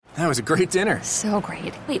That was a great dinner. So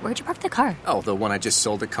great. Wait, where'd you park the car? Oh, the one I just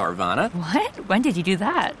sold to Carvana. What? When did you do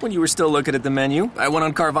that? When you were still looking at the menu. I went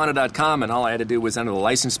on Carvana.com and all I had to do was enter the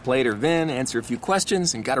license plate or VIN, answer a few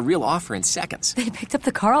questions, and got a real offer in seconds. They picked up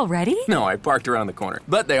the car already? No, I parked around the corner.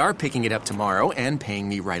 But they are picking it up tomorrow and paying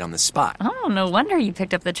me right on the spot. Oh, no wonder you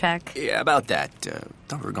picked up the check. Yeah, about that.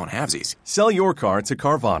 Thought we were going halvesies. Sell your car to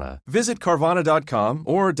Carvana. Visit Carvana.com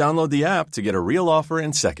or download the app to get a real offer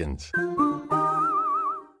in seconds.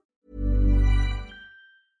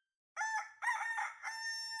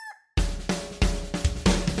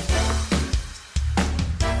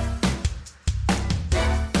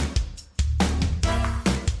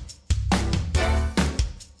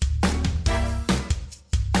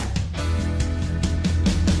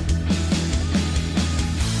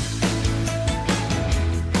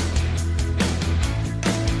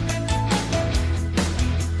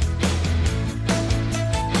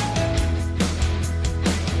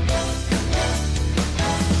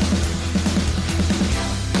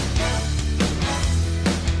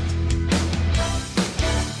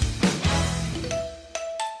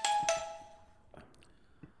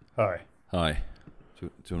 Hi. Do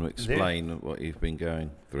you want to explain what you've been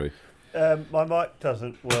going through? My mic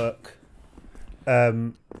doesn't work,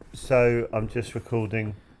 so I'm just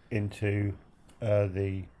recording into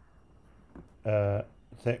the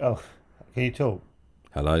thing. Oh, can you talk?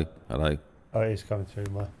 Hello? Oh, it is coming through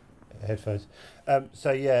my headphones.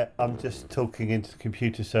 So yeah, I'm just talking into the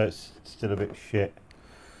computer, so it's still a bit shit.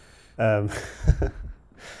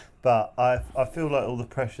 But I feel like all the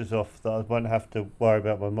pressure's off, that I won't have to worry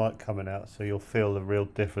about my mic coming out, so you'll feel the real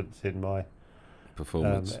difference in my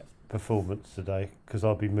performance today, because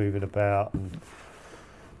I'll be moving about.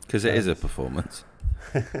 Because it is a performance.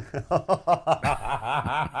 Fucking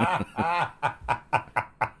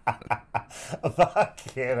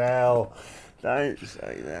hell. Don't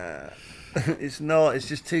say that. It's not, it's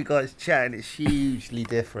just two guys chatting, it's hugely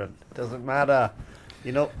different. It doesn't matter.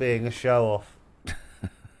 You're not being a show-off.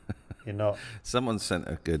 You're not. Someone sent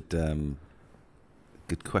a good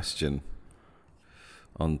question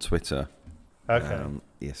on Twitter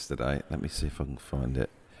yesterday. Let me see if I can find it.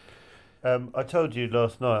 I told you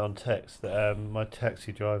last night on text that my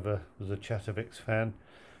taxi driver was a Chatterbox fan.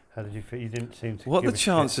 How did you feel? You didn't seem to. What are the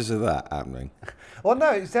chances of that happening? Well, no,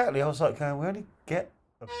 exactly. I was like, going, we only get.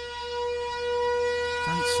 Don't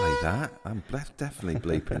say that. I'm definitely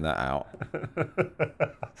bleeping that out.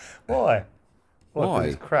 Why? Why?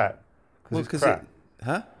 It's crap. Because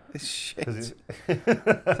it's shit.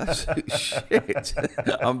 That's shit.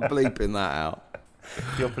 I'm bleeping that out.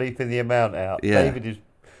 You're bleeping the amount out. Yeah.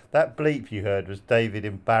 That bleep you heard was David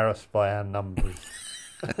embarrassed by our numbers.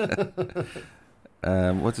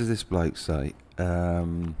 What does this bloke say?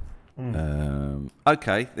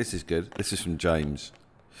 Okay, this is good. This is from James.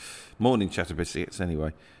 Morning, Chatter Biscuits,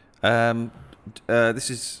 anyway. This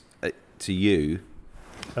is to you.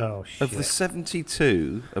 Oh, shit. Of the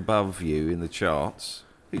 72 above you in the charts,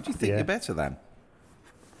 who do you think you're better than?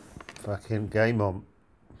 Fucking game on.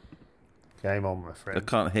 Game on, my friend. I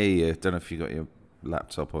can't hear you. Don't know if you got your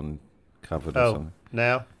laptop on covered or something.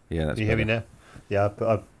 Now? Yeah, that's Can you hear me now? Yeah,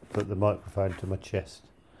 I put the microphone to my chest.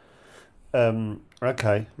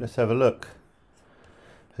 Okay, let's have a look.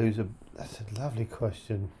 That's a lovely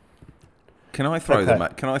question. Can I throw them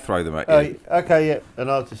at you? Okay, yeah,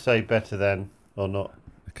 and I'll just say better than or not.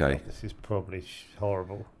 Okay. This is probably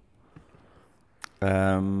horrible.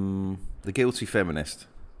 The Guilty Feminist.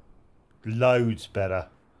 Loads better.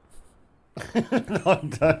 No, I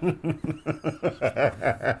don't.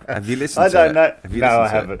 Have you listened I to don't it? know. Have you No, I listened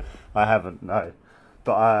to haven't. I haven't, no.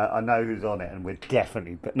 But I know who's on it, and we're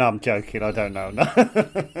definitely... But no, I'm joking. I don't know. No.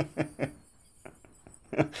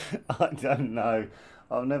 I don't know.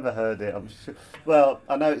 I've never heard it. Well,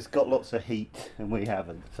 I know it's got lots of heat, and we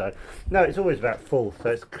haven't. So, no, it's always about full, so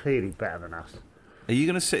it's clearly better than us. Are you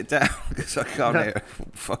going to sit down? Because I can't hear a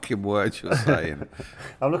fucking word you're saying.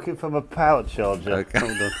 I'm looking for my power charger. Okay.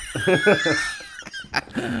 Hold on.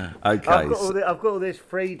 Okay. I've got all this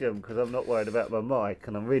freedom because I'm not worried about my mic,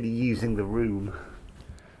 and I'm really using the room.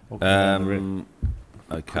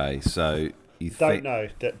 Okay, so you Don't know.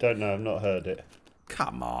 I've not heard it.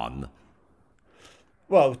 Come on.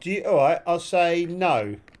 Well, do you? All right, I'll say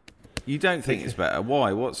no. You don't think it's better?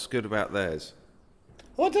 Why? What's good about theirs?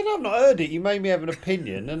 Well, I don't know. I've not heard it. You made me have an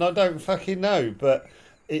opinion, and I don't fucking know. But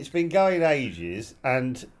it's been going ages,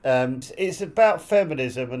 and it's about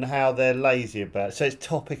feminism and how they're lazy about it. So it's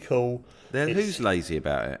topical. Who's lazy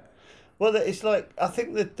about it? Well, it's like, I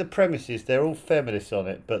think that the premise is they're all feminists on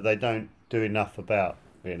it, but they don't do enough about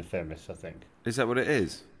being a feminist, I think. Is that what it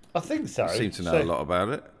is? I think so. You seem to know a lot about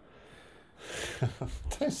it.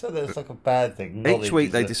 Don't say that's like a bad thing. Each Knowledge week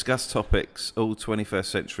is they a- discuss topics all 21st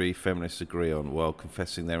century feminists agree on while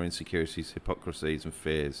confessing their insecurities, hypocrisies and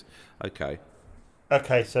fears. Okay.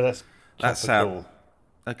 Okay, so that's That's topical.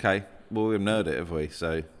 Okay. Well, we've nerded it, have we?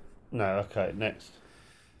 So... No, okay, next.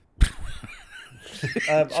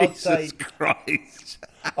 I'd say Jesus Christ.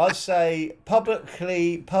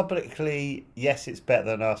 publicly, yes, it's better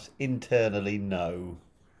than us. Internally, no.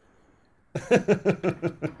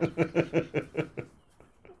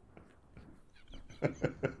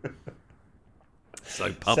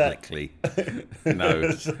 So publicly.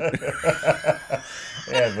 No.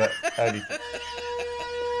 Yeah, but only.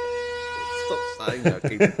 Stop saying that.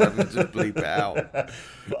 Keep having to bleep it out.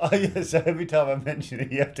 Oh, yeah, so every time I mention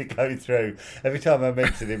it, you have to go through. Every time I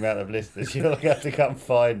mention the amount of listeners, you'll have to come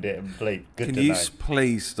find it and bleep. Good Can to you know.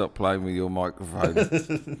 please stop playing with your microphone?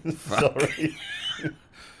 Sorry.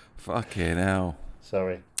 Fucking hell.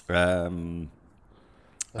 Sorry. Is Okay.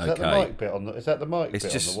 that the mic bit on the? Is that the mic It's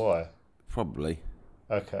bit just- on the wire? Probably.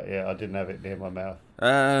 Okay, yeah, I didn't have it near my mouth.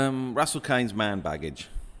 Russell Kane's man baggage.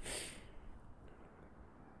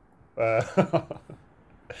 Well,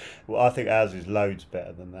 I think ours is loads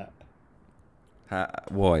better than that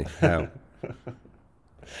Why? How?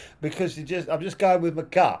 because I'm just going with my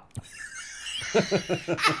gut.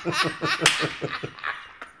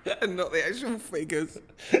 And not the actual figures.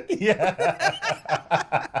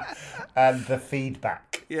 Yeah, and the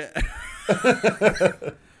feedback. Yeah.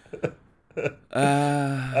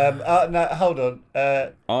 No, hold on.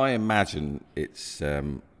 I imagine it's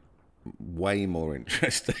way more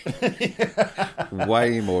interesting,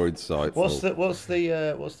 way more insightful. What's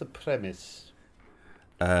the premise?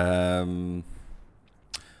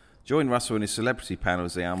 Join Russell and his celebrity panel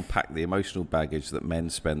as they unpack the emotional baggage that men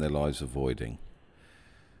spend their lives avoiding.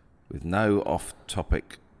 With no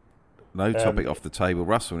topic off the table,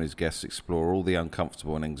 Russell and his guests explore all the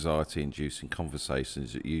uncomfortable and anxiety-inducing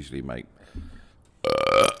conversations that usually make...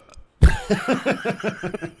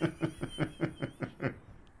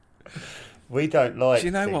 We don't like. Do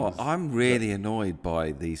you know what? things I'm really annoyed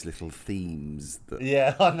by these little themes. That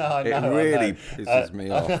Yeah, I know. it really pisses me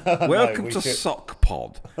off. Welcome we to should- Sock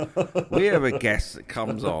Pod. We have a guest that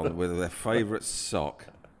comes on with their favourite sock.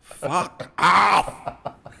 Fuck off!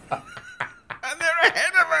 And they're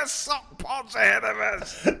ahead of us. Sock Pod's ahead of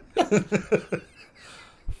us.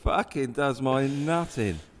 Fucking does my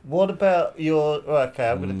nutting. What about your? Okay,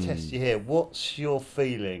 I'm going to test you here. What's your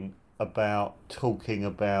feeling about talking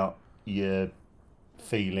about your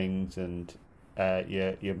feelings and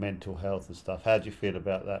your mental health and stuff? How do you feel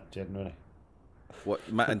about that generally?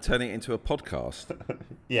 What, Matt, and turning it into a podcast?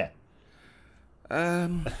 Yeah.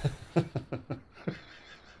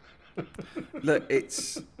 Look,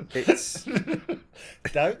 it's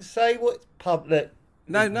Don't say what's public.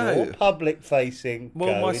 No, no. Public facing.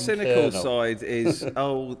 well, my cynical internal. side is,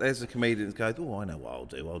 oh, there's a comedian that goes, oh, I know what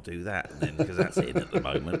I'll do that, and then because that's in at the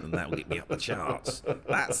moment, and that will get me up the charts.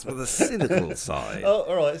 That's for the cynical side. Oh,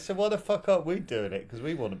 all right. So why the fuck aren't we doing it? Because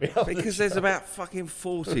we want to be up. Because there's about fucking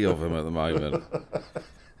 40 of them at the moment.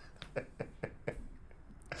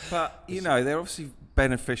 But, you know, they're obviously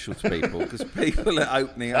beneficial to people because people are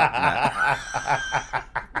opening up now.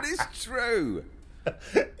 But it's true.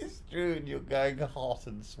 It's true, and you're going hot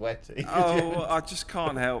and sweaty. Oh, I just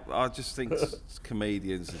can't help. I just think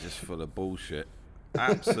comedians are just full of bullshit.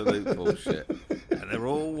 Absolute bullshit. And they're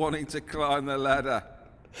all wanting to climb the ladder.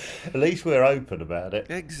 At least we're open about it.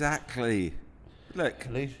 Exactly. Look,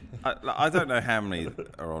 At least. I don't know how many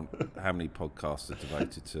podcasts are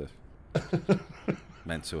devoted to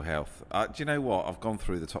mental health. Do you know what? I've gone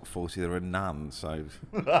through the top 40. There are none, so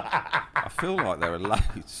I feel like there are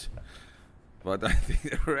loads, but I don't think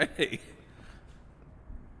there are any.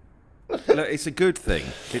 Look, it's a good thing.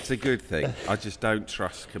 It's a good thing. I just don't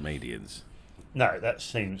trust comedians. No, that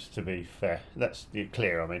seems to be fair. That's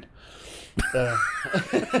clear. I mean,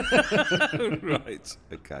 Right.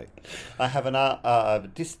 Okay. I have a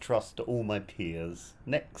distrust to all my peers.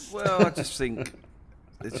 Next. Well, I just think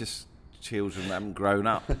it's just children that haven't grown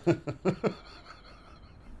up,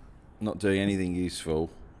 not doing anything useful.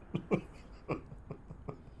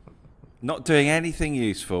 Not doing anything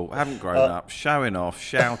useful, haven't grown up, showing off,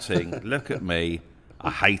 shouting, look at me,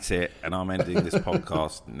 I hate it, and I'm ending this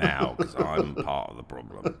podcast now because I'm part of the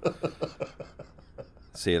problem.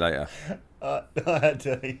 See you later. I had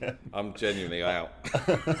to, yeah. I'm genuinely out.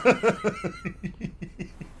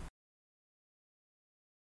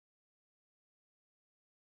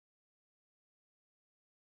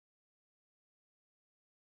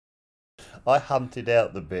 I hunted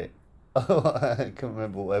out the bit I can't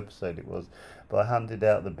remember what episode it was, but I handed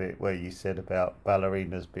out the bit where you said about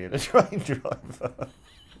ballerinas being a train driver.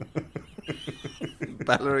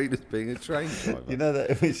 Ballerinas being a train driver. You know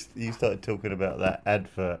that you started talking about that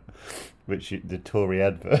advert, the Tory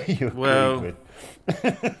advert you agreed with.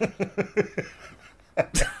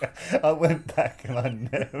 I went back and I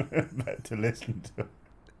never went back to listen to it.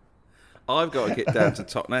 I've got to get down to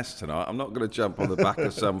Totnes tonight. I'm not going to jump on the back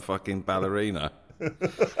of some fucking ballerina.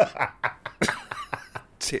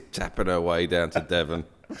 Tip-tapping her way down to Devon.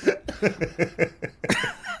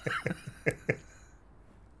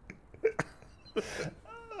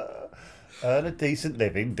 Earn a decent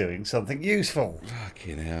living doing something useful.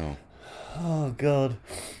 Fucking hell. Oh, God.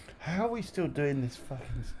 How are we still doing this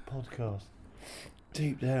fucking podcast?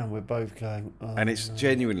 Deep down, we're both going... Oh, and it's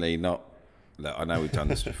genuinely not... Look, I know we've done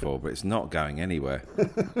this before, but it's not going anywhere.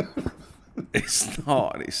 It's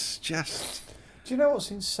not. It's just... Do you know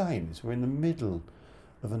what's insane? Is we're in the middle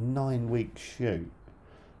of a 9-week shoot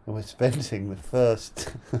and we're spending the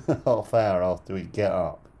first half hour after we get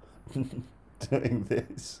up doing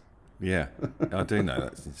this. Yeah, I do know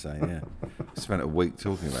that's insane, yeah. Spent a week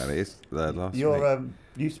talking about it. It's last week.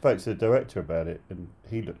 You spoke to the director about it and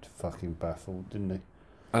he looked fucking baffled, didn't he?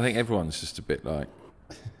 I think everyone's just a bit like...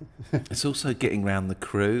 It's also getting round the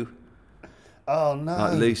crew. Oh, no.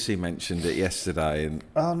 Like Lucy mentioned it yesterday, and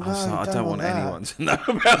oh, no, I was like, I don't want that. anyone to know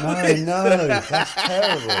about this. No, that's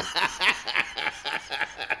terrible.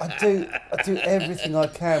 I do everything I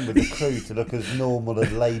can with the crew to look as normal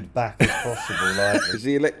and laid back as possible. Like, is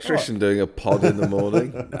the electrician doing a pod in the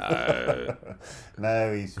morning? No.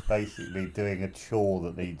 No, he's basically doing a chore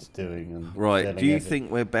that needs doing. And right, do you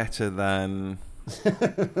think we're better than...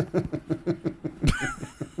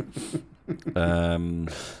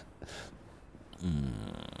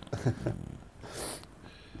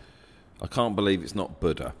 I can't believe it's not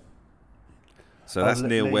Buddha. So that's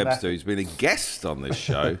Neil Webster, who's been a guest on this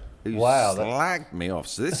show, who slagged me off.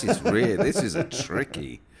 So this is real. This is a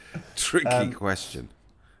tricky question.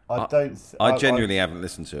 I genuinely haven't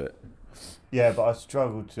listened to it. Yeah, but I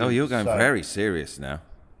struggle to... Oh, you're going very serious now.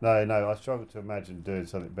 No, I struggle to imagine doing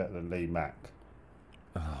something better than Lee Mack.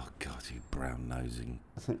 Oh, God, you brown-nosing...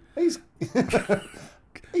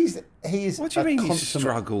 He is. What do you mean you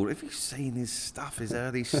struggled? Have you seen his stuff, his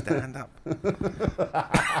early stand-up?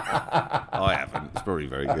 I haven't. It's probably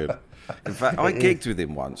very good. In fact, I gigged with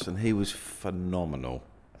him once, and he was phenomenal.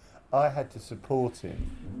 I had to support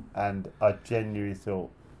him, and I genuinely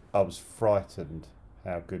thought I was frightened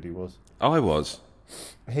how good he was. I was.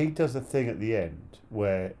 He does a thing at the end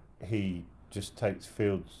where he just takes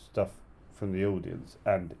field stuff from the audience,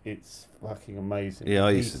 and it's fucking amazing. Yeah,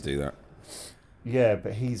 I used to do that. Yeah,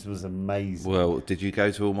 but his was amazing. Well, did you go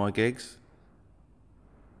to all my gigs?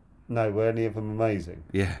 No, were any of them amazing?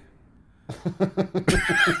 Yeah.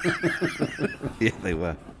 Yeah, they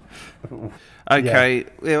were. Okay,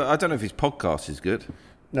 yeah. I don't know if his podcast is good.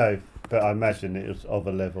 No, but I imagine it was of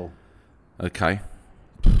a level. Okay.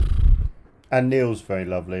 And Neil's very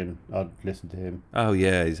lovely, and I'd listen to him. Oh,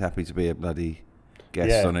 yeah, he's happy to be a bloody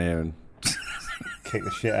guest on here and... kick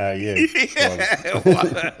the shit out of you.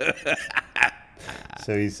 Yeah.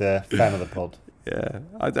 So he's a fan of the pod. Yeah,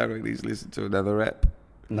 I don't think he's listened to another rep.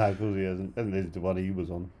 No, of course he hasn't. Hasn't listened to one he was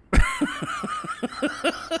on.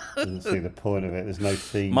 Doesn't see the point of it. There's no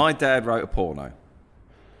theme. My dad wrote a porno.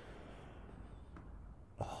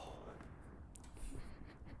 Oh.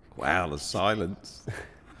 Wow, the silence.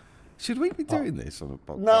 Should we be doing this on a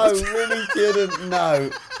podcast? No, really didn't. No,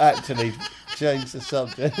 actually, change the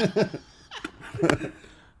subject.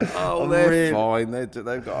 Oh, they're fine.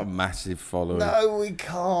 They've got a massive following. No, we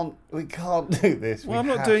can't. We can't do this. Well, I'm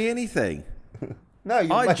not doing anything. No,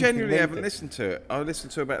 I genuinely haven't listened to it. I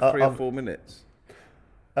listened to about 3 or 4 minutes.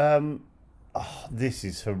 This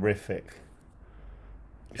is horrific.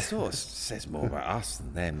 It sort of says more about us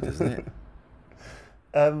than them, doesn't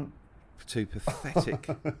it? Two pathetic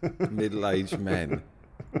middle-aged men.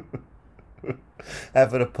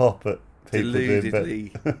 Having a pop at people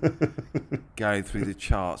deludedly going through the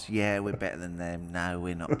charts. Yeah, we're better than them. No,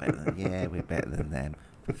 we're not better than them. Yeah, we're better than them.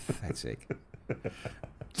 Pathetic.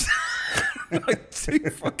 Like 2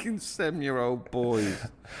 fucking 7-year-old boys.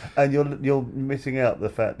 And you're missing out the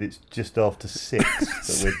fact that it's just after 6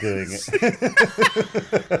 that we're doing it.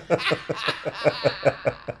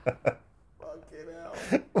 Fucking hell.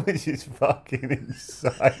 Which is fucking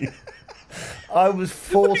insane. I was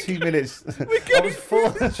 40 minutes. We're getting through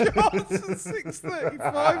the charts at 6:35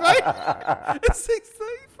 a.m. At 6:35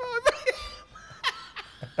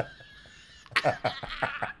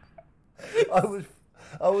 a.m.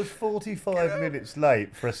 I was 45 minutes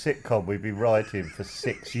late for a sitcom we'd been writing for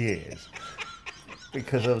 6 years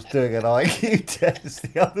because I was doing an IQ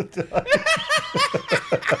test the other day.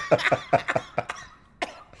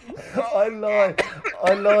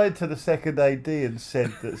 I lied to the second AD and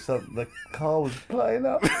said that the car was playing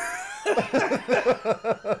up.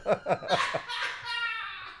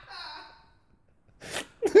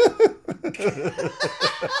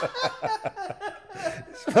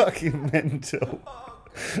 It's fucking mental.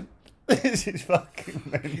 This is fucking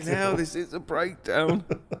mental. Now this is a breakdown.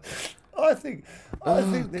 I think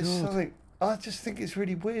there's something. I just think it's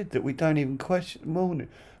really weird that we don't even question the morning.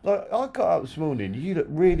 Like, I got up this morning, you looked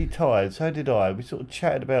really tired, so did I. We sort of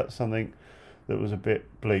chatted about something that was a bit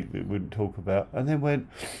bleak that we wouldn't talk about, and then went,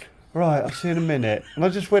 right, I'll see you in a minute. And I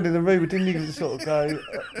just went in the room, we didn't even sort of go,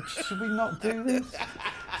 should we not do this? It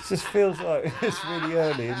just feels like it's really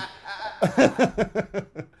early.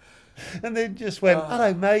 And then just went,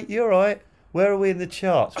 hello mate, you alright? Where are we in the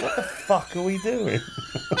charts? What the fuck are we doing?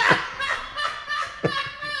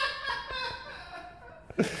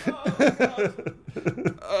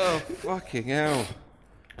 Oh, fucking hell.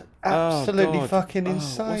 Absolutely fucking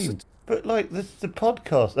insane. But like the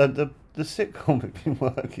podcast, the sitcom we've been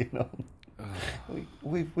working on,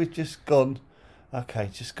 we've just gone, okay,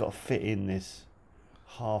 just got to fit in this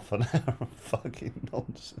half an hour of fucking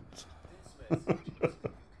nonsense.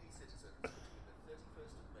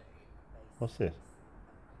 What's this?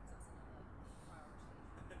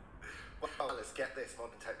 Well, let's get this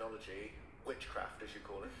modern technology, witchcraft as you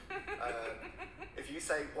call it. If you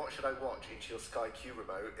say, what should I watch into your Sky Q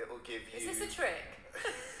remote, it'll give you... Is this a trick?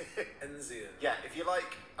 Enzian. Yeah, if you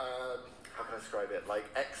like, how can I describe it? Like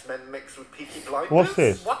X-Men mixed with Peaky Blinders. What's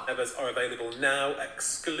this? Whatever's are available now,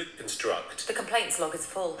 construct. The complaints log is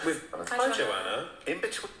full. Hi, Joanna. In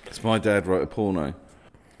between... It's my dad wrote a porno.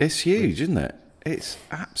 It's huge, isn't it? It's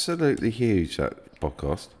absolutely huge, that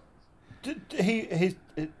podcast.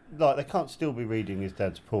 Like, they can't still be reading his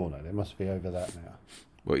dad's porno. They must be over that now.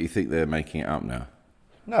 What, you think they're making it up now?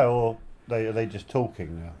 No, or are they just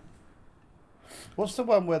talking now? What's the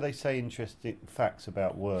one where they say interesting facts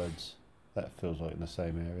about words? That feels like in the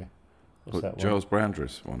same area. What's that one? Giles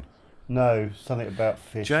Brandreth's one? No, something about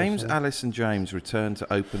fish. James, Alice and James return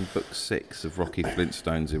to open book 6 of Rocky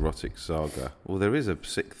Flintstone's erotic saga. Well, there is a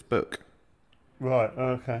 6th book. Right,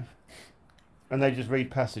 okay. And they just read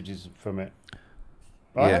passages from it.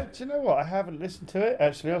 Right? Yeah. Do you know what? I haven't listened to it.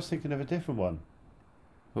 Actually, I was thinking of a different one.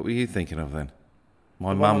 What were you thinking of then?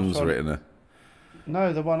 My The one mum's I'm written a...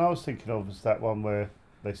 No, the one I was thinking of was that one where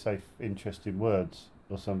they say interesting words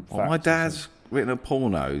or some facts. Oh, my dad's written a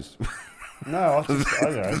pornos. No, I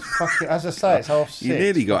don't know. Fucking, as I say, it's half 6. You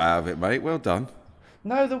nearly got out of it, mate. Well done.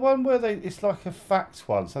 No, the one where it's like a facts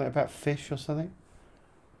one, something about fish or something.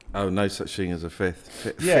 Oh, no such thing as a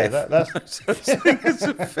fifth. Yeah, that's No such thing as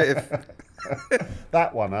a fifth.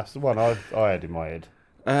 that one. That's the one I had in my head.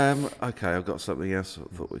 Okay, I've got something else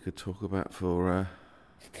I thought we could talk about for...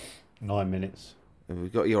 9 minutes.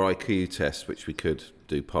 We've got your IQ test, which we could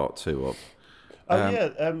do part 2 of.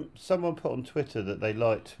 Someone put on Twitter that they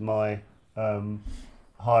liked my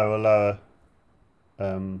higher or lower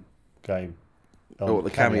game. Oh,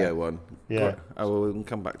 the cameo one? Yeah. Great. Oh, well, we can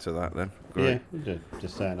come back to that then. Great. Yeah,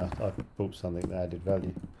 just saying, I bought something that added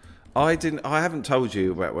value. I haven't told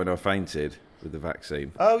you about when I fainted with the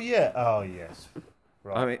vaccine. Oh, yeah. Oh, yes.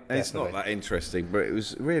 Right. I mean, it's not definitely. that interesting, but it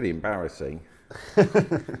was really embarrassing.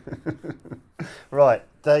 Right,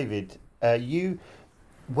 David,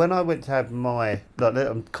 when I went to have my...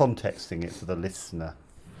 I'm contexting it for the listener.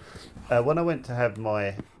 When I went to have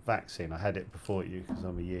my vaccine, I had it before you because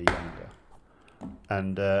I'm a year younger.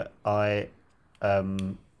 And I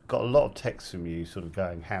got a lot of texts from you sort of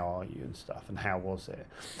going, how are you and stuff, and how was it?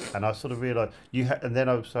 And I sort of realised and then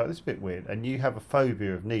I was like, this is a bit weird. And you have a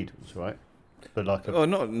phobia of needles, right? But like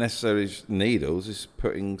not necessarily just needles, it's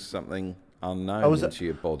putting something unknown into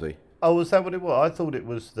your body. Oh, was that what it was? I thought it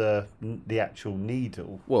was the actual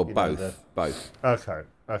needle. Well, you both. know, Both. Okay.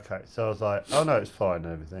 So I was like, oh no, it's fine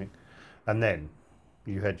and everything. And then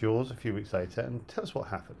you had yours a few weeks later, and tell us what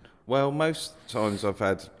happened. Well, most times I've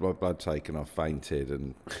had my blood taken, I've fainted,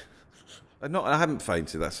 and I haven't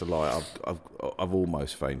fainted. That's a lie. I've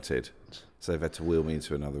almost fainted. So they've had to wheel me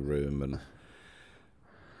into another room,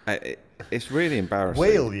 and it's really embarrassing.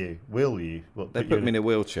 Will you? What, They put me in a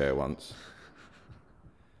wheelchair once.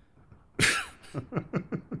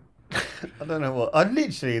 I don't know what. I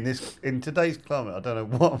literally in today's climate, I don't know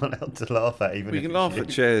what I'm allowed to laugh at. Even We if can it's laugh you. at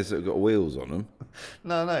chairs that have got wheels on them.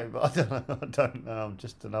 No, but I don't know. I'm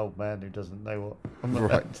just an old man who doesn't know what I'm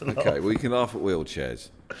allowed Right. to laugh. Okay. We can laugh at wheelchairs.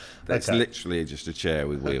 That's Okay. literally just a chair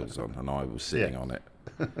with wheels on, and I was sitting Yeah. on it.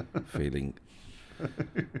 feeling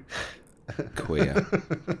queer.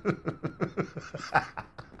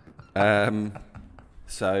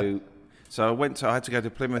 So I had to go to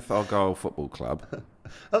Plymouth Argyle Football Club.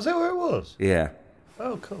 Is that where it was? Yeah.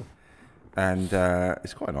 Oh, cool. And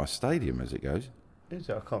it's quite a nice stadium as it goes. Is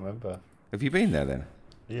it? I can't remember. Have you been there then?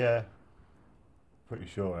 Yeah. Pretty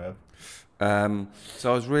sure I have.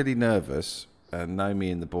 So I was really nervous, and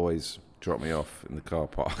Naomi and the boys dropped me off in the car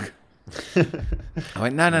park. I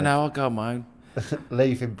went, no, I'll go on my own.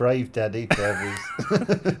 Leaving brave daddy to others.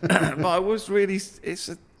 But I was really,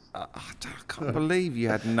 I can't believe you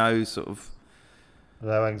had no sort of...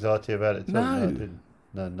 No anxiety about it at all? No. I didn't.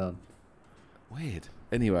 No, none. Weird.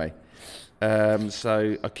 Anyway,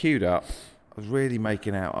 so I queued up. I was really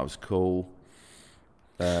making out I was cool.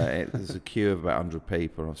 There's a queue of about 100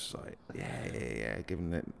 people. And I was like, yeah,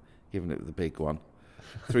 giving it the big one.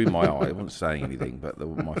 Through my eye, I wasn't saying anything, but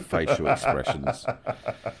my facial expressions.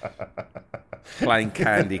 Playing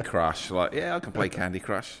Candy Crush, like, yeah, I can play Candy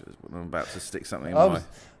Crush. I'm about to stick something in my...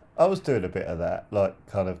 I was doing a bit of that, like,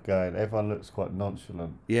 kind of going, everyone looks quite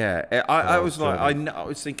nonchalant. Yeah, I was like, I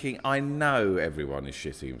was thinking, I know everyone is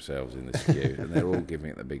shitting themselves in this queue, and they're all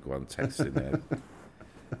giving it the big one, texting their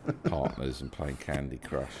partners and playing Candy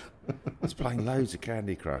Crush. I was playing loads of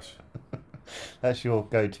Candy Crush. That's your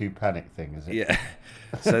go-to panic thing, is it? Yeah.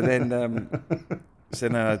 So then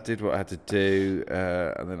I did what I had to do,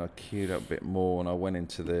 and then I queued up a bit more, and I went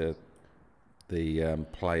into the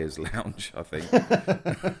players' lounge, I think.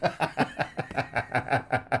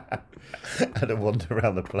 Had a wander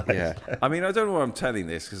around the place. Yeah. I mean, I don't know why I'm telling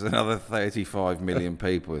this, because another 35 million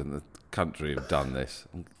people in the country have done this.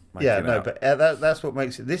 Yeah, no, but that's what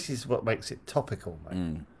makes it... This is what makes it topical,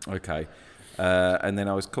 mate. Okay. And then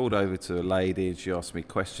I was called over to a lady, and she asked me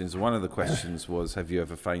questions. One of the questions was, have you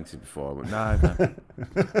ever fainted before? I went,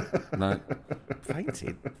 no.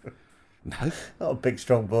 Fainted? No. Not a big,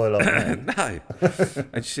 strong boy like that. No.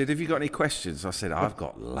 And she said, have you got any questions? I said, I've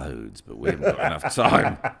got loads, but we haven't got enough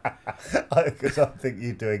time. Because I think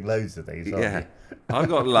you're doing loads of these, aren't you? I've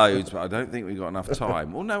got loads, but I don't think we've got enough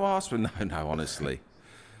time. Well, no, ask me. No, honestly.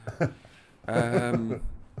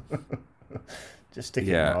 Just stick it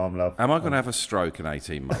in my arm, love. Am I going to have a stroke in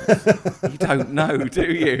 18 months? You don't know, do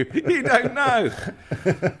you? You don't know.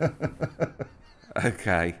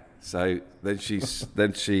 Okay. So then she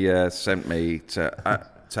sent me to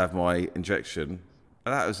have my injection.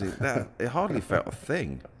 And that was it. It hardly felt a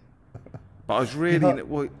thing. But I was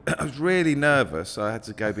really nervous. So I had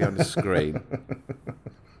to go behind the screen.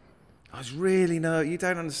 I was really nervous. You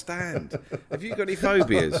don't understand. Have you got any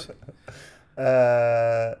phobias?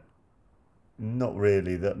 Not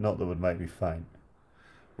really. Not that would make me faint.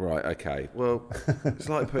 Right. Okay. Well, it's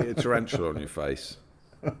like putting a tarantula on your face.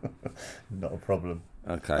 Not a problem.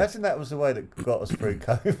 Okay. Imagine that was the way that got us through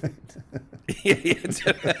COVID.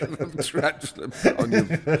 Tarantula on your...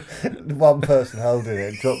 One person holding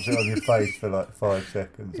it, drops it on your face for like 5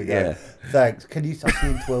 seconds. And go, thanks. Can you touch me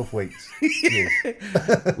in 12 weeks? Yes.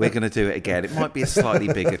 We're going to do it again. It might be a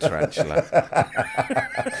slightly bigger tarantula.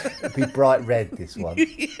 It'll be bright red, this one.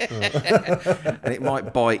 And it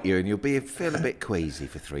might bite you, and you'll feel a bit queasy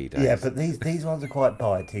for 3 days. Yeah, but these ones are quite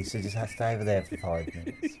bitey, so just have to stay over there for 5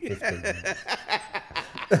 minutes, 15 minutes.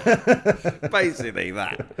 Basically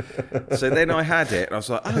that. So then I had it, and I was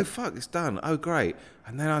like, oh, fuck, it's done. Oh, great.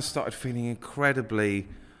 And then I started feeling incredibly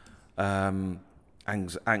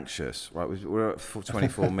anxious. Right, we're at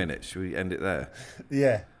 24 minutes. Should we end it there?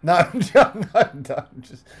 Yeah. No,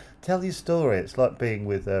 just tell your story. It's like being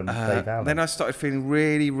with Dave Allen. Then I started feeling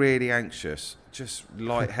really, really anxious, just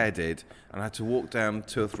lightheaded, and I had to walk down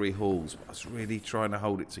 2 or 3 halls. I was really trying to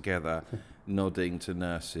hold it together, nodding to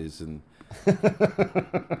nurses and... I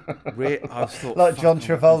thought, like John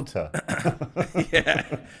Travolta. Yeah.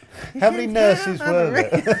 How many nurses were there?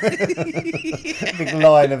 A big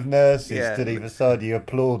line of nurses stood either side of you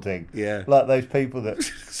applauding. Yeah. Like those people that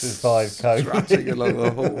survived COVID. Strutting along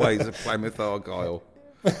the hallways of Plymouth Argyle.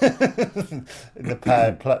 In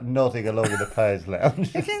the nodding along in the players'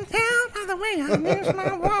 lounge. You can tell by the way I move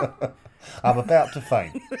my walk. I'm about to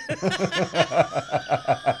faint.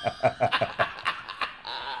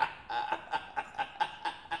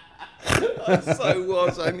 I so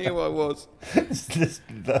was. I knew I was. Here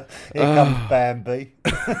comes Bambi.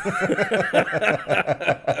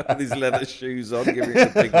 With his leather shoes on, giving it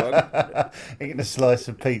a big one. Eating a slice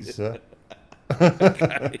of pizza.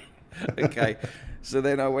 Okay. So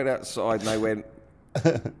then I went outside and I went,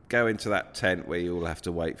 go into that tent where you all have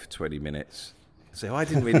to wait for 20 minutes. So I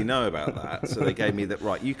didn't really know about that. So they gave me that,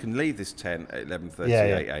 right, you can leave this tent at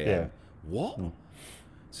 11:38 a.m. Yeah. What?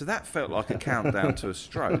 So that felt like a countdown to a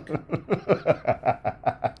stroke.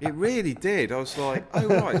 It really did. I was like, oh,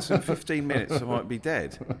 right, so in 15 minutes I might be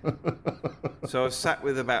dead. So I was sat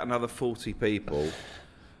with about another 40 people.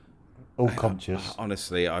 All conscious.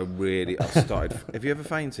 Honestly, I started... Have you ever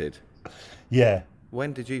fainted? Yeah.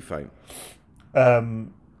 When did you faint?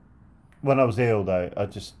 When I was ill, though, I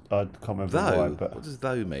can't remember why. But what does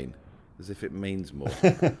though mean? As if it means more.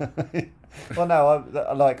 Well, no,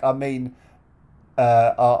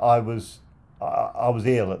 I was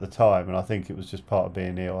ill at the time, and I think it was just part of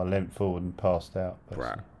being ill. I leant forward and passed out.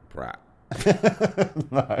 Brat.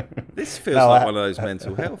 No. This feels like one of those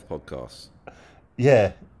mental health podcasts.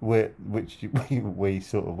 Yeah, which we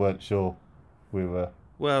sort of weren't sure we were.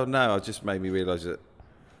 Well, no, it just made me realise that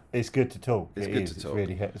it's good to talk. It's good to talk.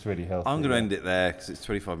 It's really healthy. I'm going to end it there because it's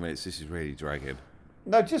 25 minutes. This is really dragging.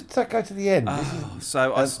 No, just go to the end.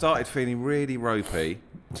 So I started feeling really ropey,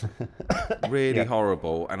 really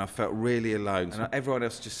horrible, and I felt really alone. And everyone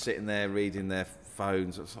else just sitting there reading their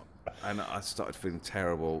phones, and I started feeling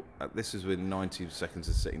terrible. This was within 90 seconds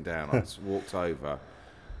of sitting down. I just walked over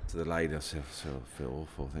to the lady. I said, I feel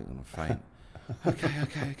awful. I think I'm going to faint.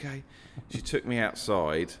 Okay. She took me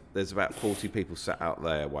outside. There's about 40 people sat out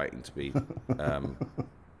there waiting to be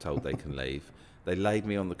told they can leave. They laid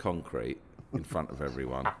me on the concrete in front of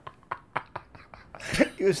everyone.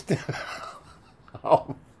 You still...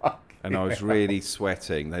 Oh, fuck. And I was really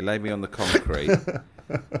sweating. They laid me on the concrete.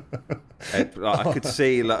 I could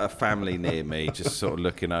see a family near me just sort of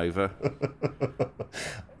looking over.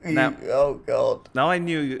 Now, oh, God. Now, I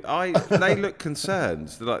knew... They looked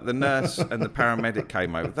concerned. Like the nurse and the paramedic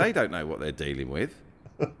came over. They don't know what they're dealing with.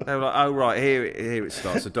 They were like, oh, right, here it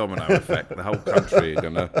starts, a domino effect. The whole country are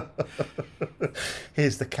going to...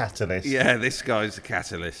 Here's the catalyst. Yeah, this guy's the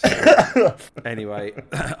catalyst. Anyway,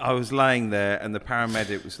 I was laying there and the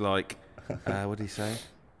paramedic was like, what did he say?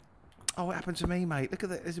 Oh, what happened to me, mate? Look at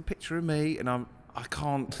that. There's a picture of me and I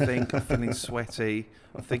can't think. I'm feeling sweaty.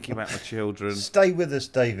 I'm thinking about my children. Stay with us,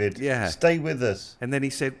 David. Yeah. Stay with us. And then he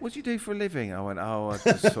said, what do you do for a living? I went, I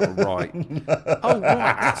just sort of write. Oh, right,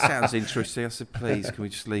 that sounds interesting. I said, please, can we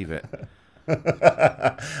just leave it?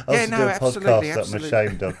 I also do a podcast that I'm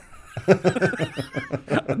ashamed of.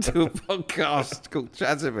 I do a podcast called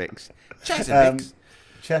Chattermix.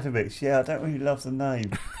 Chattermix, yeah, I don't really love the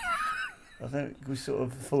name. I think we sort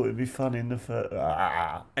of thought it'd be fun in the first.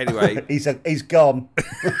 Anyway, he's gone.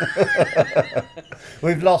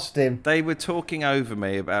 We've lost him. They were talking over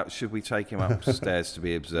me about should we take him upstairs to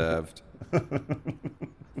be observed.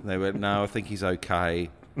 They went, no, I think he's okay.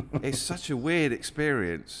 It's such a weird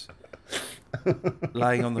experience,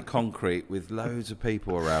 laying on the concrete with loads of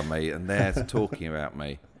people around me and they're talking about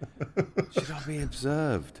me. Should I be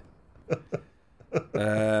observed?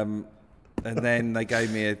 And then they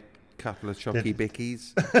gave me a couple of chocky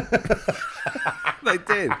bickies. They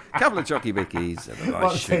did. A couple of chocky bickies and a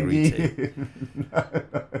nice sugary tea.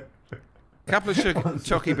 Couple of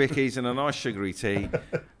chocky bickies and a nice sugary tea.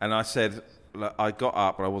 And I said, look, I got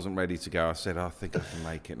up but I wasn't ready to go. I said, I think I can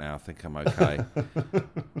make it now. I think I'm okay.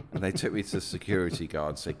 And they took me to the security guard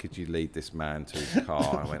and said, could you lead this man to his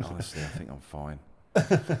car? I went, honestly, I think I'm fine.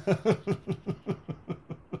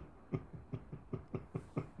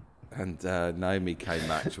 And Naomi came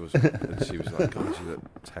back and she was like, God, you look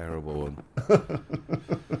terrible. And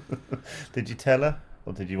did you tell her?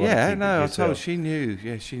 Or did you want yeah, to no, I told her. She knew.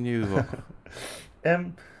 Yeah, she knew what.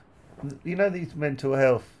 You know, these other mental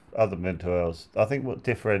health, I think what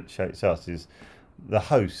differentiates us is the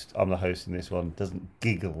host, I'm the host in this one, doesn't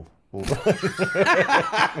giggle all the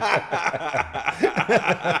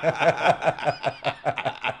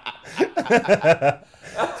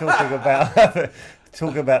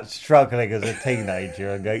Talking about struggling as a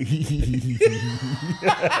teenager and go.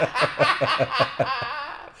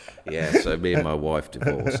 Yeah, so me and my wife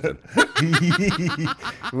divorced. And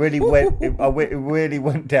It really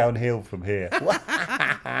went downhill from here.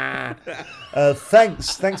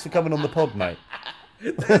 Thanks for coming on the pod, mate.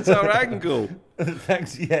 That's our angle.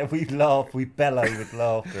 Thanks. Yeah, we laugh, we bellow with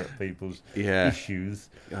laughter at people's issues.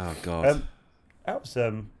 Oh God. That was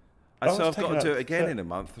So I've got to do it again in a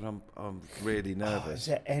month, and I'm really nervous. Is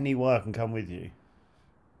there any way I can come with you?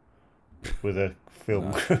 With a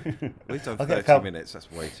film crew? We've done 30 minutes.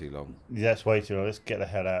 That's way too long. Yeah, that's way too long. Let's get the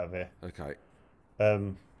hell out of here. Okay.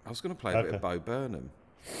 I was going to play a bit of Bo Burnham.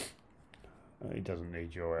 He doesn't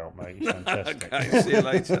need your help, mate. He's fantastic. Okay, see you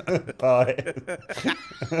later. Bye.